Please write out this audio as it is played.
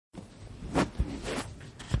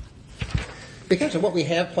Because of what we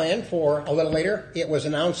have planned for a little later, it was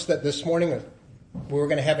announced that this morning we were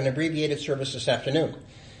going to have an abbreviated service this afternoon.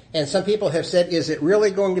 And some people have said, is it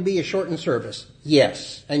really going to be a shortened service?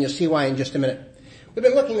 Yes, and you'll see why in just a minute. We've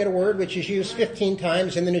been looking at a word which is used 15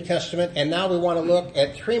 times in the New Testament, and now we want to look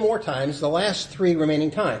at 3 more times, the last 3 remaining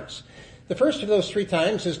times. The first of those 3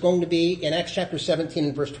 times is going to be in Acts chapter 17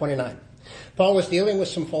 and verse 29. Paul was dealing with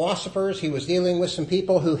some philosophers. He was dealing with some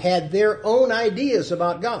people who had their own ideas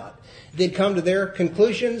about God. They'd come to their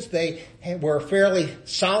conclusions. They were fairly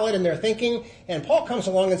solid in their thinking. And Paul comes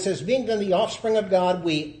along and says, being then the offspring of God,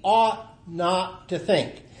 we ought not to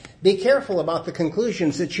think. Be careful about the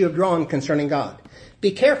conclusions that you have drawn concerning God.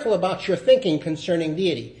 Be careful about your thinking concerning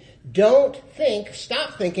deity.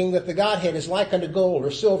 Stop thinking that the Godhead is like unto gold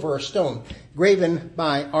or silver or stone, graven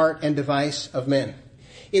by art and device of men.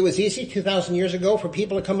 It was easy 2,000 years ago for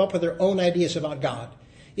people to come up with their own ideas about God.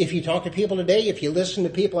 If you talk to people today, if you listen to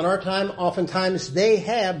people in our time, oftentimes they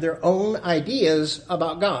have their own ideas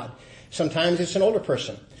about God. Sometimes it's an older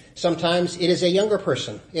person. Sometimes it is a younger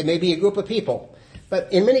person. It may be a group of people.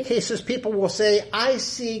 But in many cases, people will say, I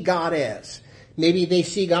see God as. Maybe they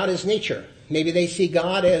see God as nature. Maybe they see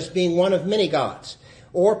God as being one of many gods.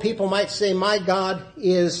 Or people might say, my God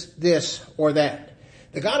is this or that.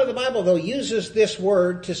 The God of the Bible, though, uses this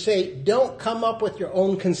word to say, don't come up with your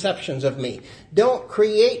own conceptions of me. Don't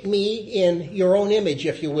create me in your own image,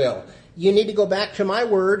 if you will. You need to go back to my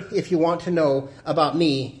word if you want to know about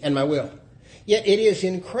me and my will. Yet it is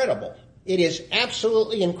incredible. It is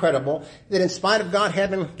absolutely incredible that in spite of God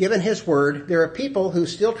having given his word, there are people who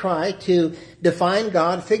still try to define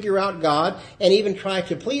God, figure out God, and even try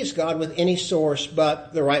to please God with any source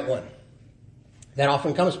but the right one. That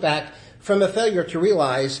often comes back from a failure to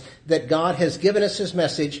realize that God has given us his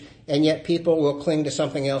message, and yet people will cling to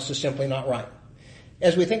something else that's simply not right.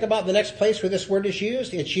 As we think about the next place where this word is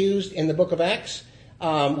used, it's used in the book of Acts.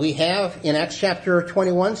 We have in Acts chapter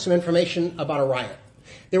 21 some information about a riot.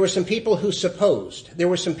 There were some people who supposed, there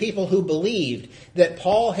were some people who believed that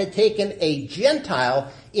Paul had taken a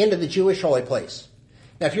Gentile into the Jewish holy place.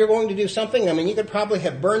 Now, if you're going to do something, you could probably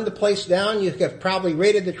have burned the place down, you could have probably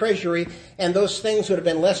raided the treasury, and those things would have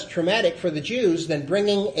been less traumatic for the Jews than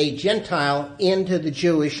bringing a Gentile into the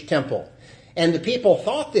Jewish temple. And the people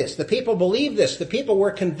thought this, the people believed this, the people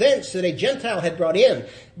were convinced that a Gentile had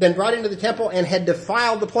been brought into the temple and had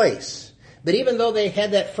defiled the place. But even though they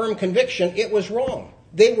had that firm conviction, it was wrong.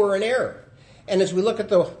 They were in error. And as we look at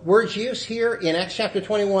the words used here in Acts chapter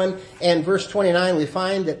 21 and verse 29, we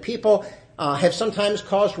find that people have sometimes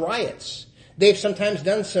caused riots. They've sometimes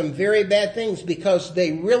done some very bad things because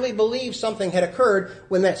they really believe something had occurred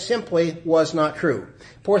when that simply was not true.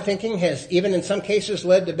 Poor thinking has even in some cases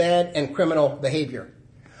led to bad and criminal behavior.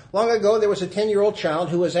 Long ago, there was a 10-year-old child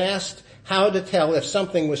who was asked how to tell if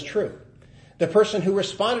something was true. The person who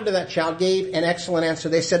responded to that child gave an excellent answer.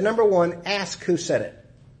 They said, number 1, ask who said it.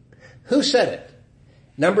 Who said it?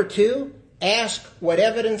 Number 2, ask what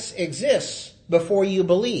evidence exists before you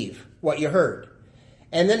believe what you heard.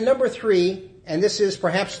 And then number 3, and this is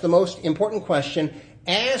perhaps the most important question,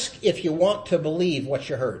 ask if you want to believe what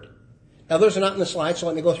you heard. Now, those are not in the slide, so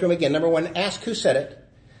let me go through them again. Number 1, ask who said it.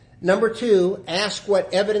 Number 2, ask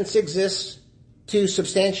what evidence exists to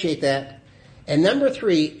substantiate that. And number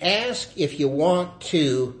 3, ask if you want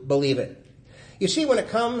to believe it. You see, when it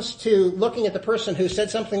comes to looking at the person who said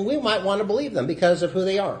something, we might want to believe them because of who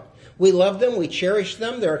they are. We love them, we cherish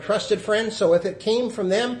them, they're a trusted friend, so if it came from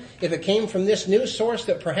them, if it came from this news source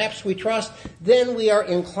that perhaps we trust, then we are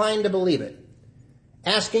inclined to believe it.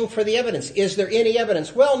 Asking for the evidence. Is there any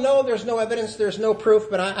evidence? Well, no, there's no evidence, there's no proof,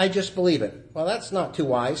 but I just believe it. Well, that's not too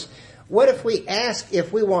wise. What if we ask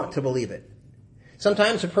if we want to believe it?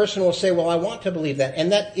 Sometimes a person will say, well, I want to believe that,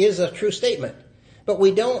 and that is a true statement. But we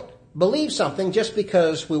don't believe something just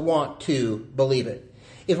because we want to believe it.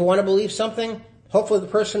 If we want to believe something, hopefully the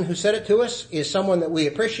person who said it to us is someone that we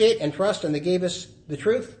appreciate and trust and they gave us the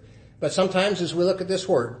truth. But sometimes as we look at this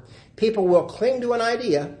word, people will cling to an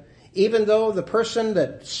idea even though the person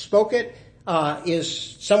that spoke it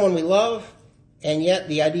is someone we love, and yet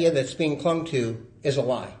the idea that's being clung to is a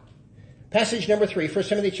lie. Passage number 3, 1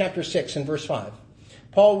 Timothy chapter 6 and verse 5.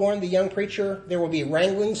 Paul warned the young preacher, there will be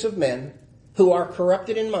wranglings of men who are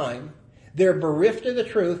corrupted in mind. They're bereft of the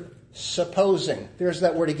truth, supposing. There's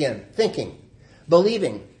that word again. Thinking,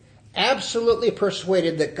 believing, absolutely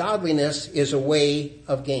persuaded that godliness is a way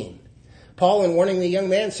of gain. Paul, in warning the young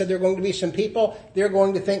man, said there are going to be some people, they're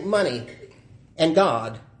going to think money and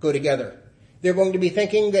God go together. They're going to be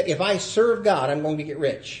thinking that if I serve God, I'm going to get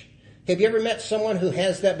rich. Have you ever met someone who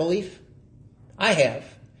has that belief? I have.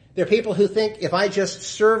 There are people who think if I just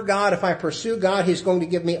serve God, if I pursue God, He's going to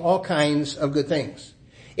give me all kinds of good things.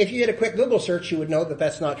 If you did a quick Google search, you would know that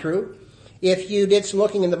that's not true. If you did some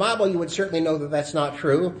looking in the Bible, you would certainly know that that's not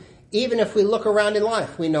true. Even if we look around in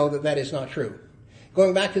life, we know that that is not true.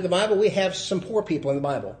 Going back to the Bible, we have some poor people in the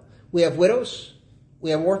Bible. We have widows.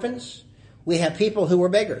 We have orphans. We have people who were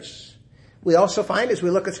beggars. We also find, as we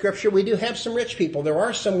look at Scripture, we do have some rich people. There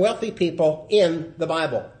are some wealthy people in the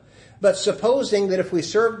Bible. But supposing that if we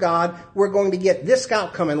serve God, we're going to get this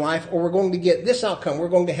outcome in life, or we're going to get this outcome. We're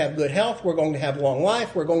going to have good health. We're going to have long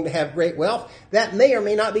life. We're going to have great wealth. That may or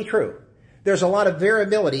may not be true. There's a lot of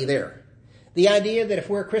variability there. The idea that if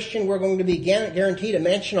we're a Christian, we're going to be guaranteed a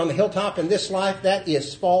mansion on the hilltop in this life, that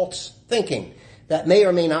is false thinking. That may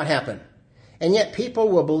or may not happen. And yet people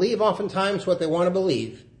will believe oftentimes what they want to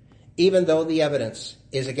believe, even though the evidence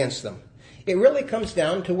is against them. It really comes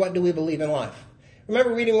down to what do we believe in life.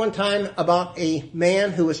 Remember reading one time about a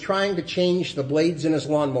man who was trying to change the blades in his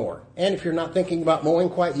lawnmower. And if you're not thinking about mowing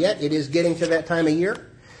quite yet, it is getting to that time of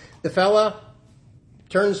year. The fella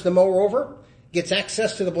turns the mower over, gets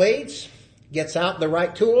access to the blades, gets out the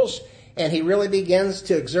right tools, and he really begins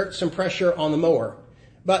to exert some pressure on the mower.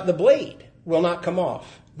 But the blade will not come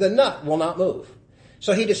off. The nut will not move.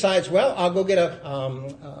 So he decides, well, I'll go get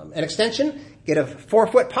an extension, get a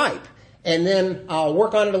 4-foot pipe, and then I'll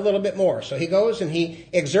work on it a little bit more. So he goes and he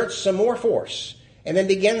exerts some more force and then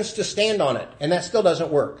begins to stand on it. And that still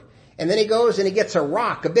doesn't work. And then he goes and he gets a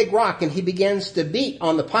rock, a big rock, and he begins to beat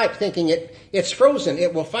on the pipe thinking it's frozen.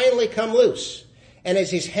 It will finally come loose. And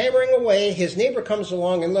as he's hammering away, his neighbor comes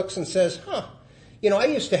along and looks and says, I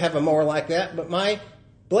used to have a mower like that, but my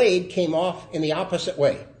blade came off in the opposite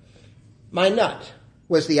way. My nut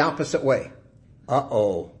was the opposite way.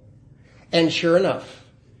 Uh-oh. And sure enough,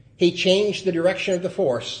 he changed the direction of the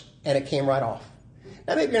force, and it came right off.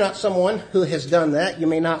 Now, maybe you're not someone who has done that. You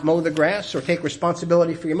may not mow the grass or take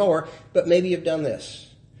responsibility for your mower, but maybe you've done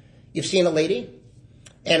this. You've seen a lady,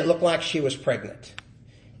 and it looked like she was pregnant.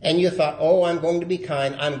 And you thought, I'm going to be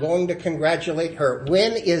kind. I'm going to congratulate her.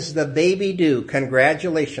 When is the baby due?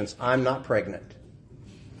 Congratulations, I'm not pregnant.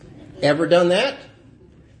 Ever done that?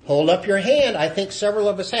 Hold up your hand. I think several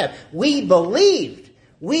of us have. We believed.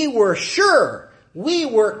 We were sure. We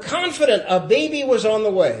were confident a baby was on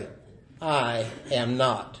the way. I am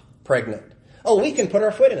not pregnant. We can put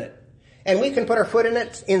our foot in it. And we can put our foot in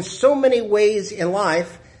it in so many ways in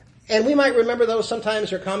life. And we might remember those. Sometimes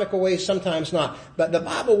they're comical ways, sometimes not. But the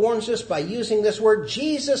Bible warns us by using this word.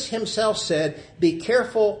 Jesus himself said, be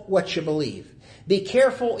careful what you believe. Be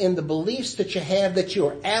careful in the beliefs that you have that you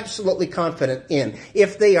are absolutely confident in.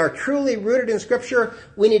 If they are truly rooted in Scripture,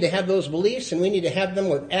 we need to have those beliefs and we need to have them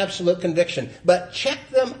with absolute conviction. But check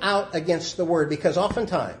them out against the Word, because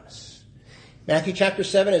oftentimes, Matthew chapter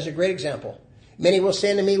 7 is a great example. Many will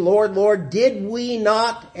say to me, Lord, Lord, did we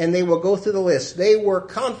not? And they will go through the list. They were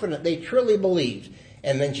confident. They truly believed.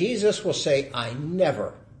 And then Jesus will say, I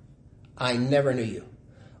never knew you.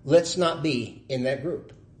 Let's not be in that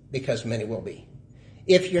group, because many will be.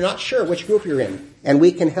 If you're not sure which group you're in, and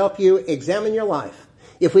we can help you examine your life,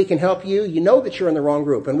 if we can help you, you know that you're in the wrong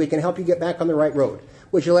group, and we can help you get back on the right road.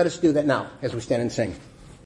 Would you let us do that now as we stand and sing?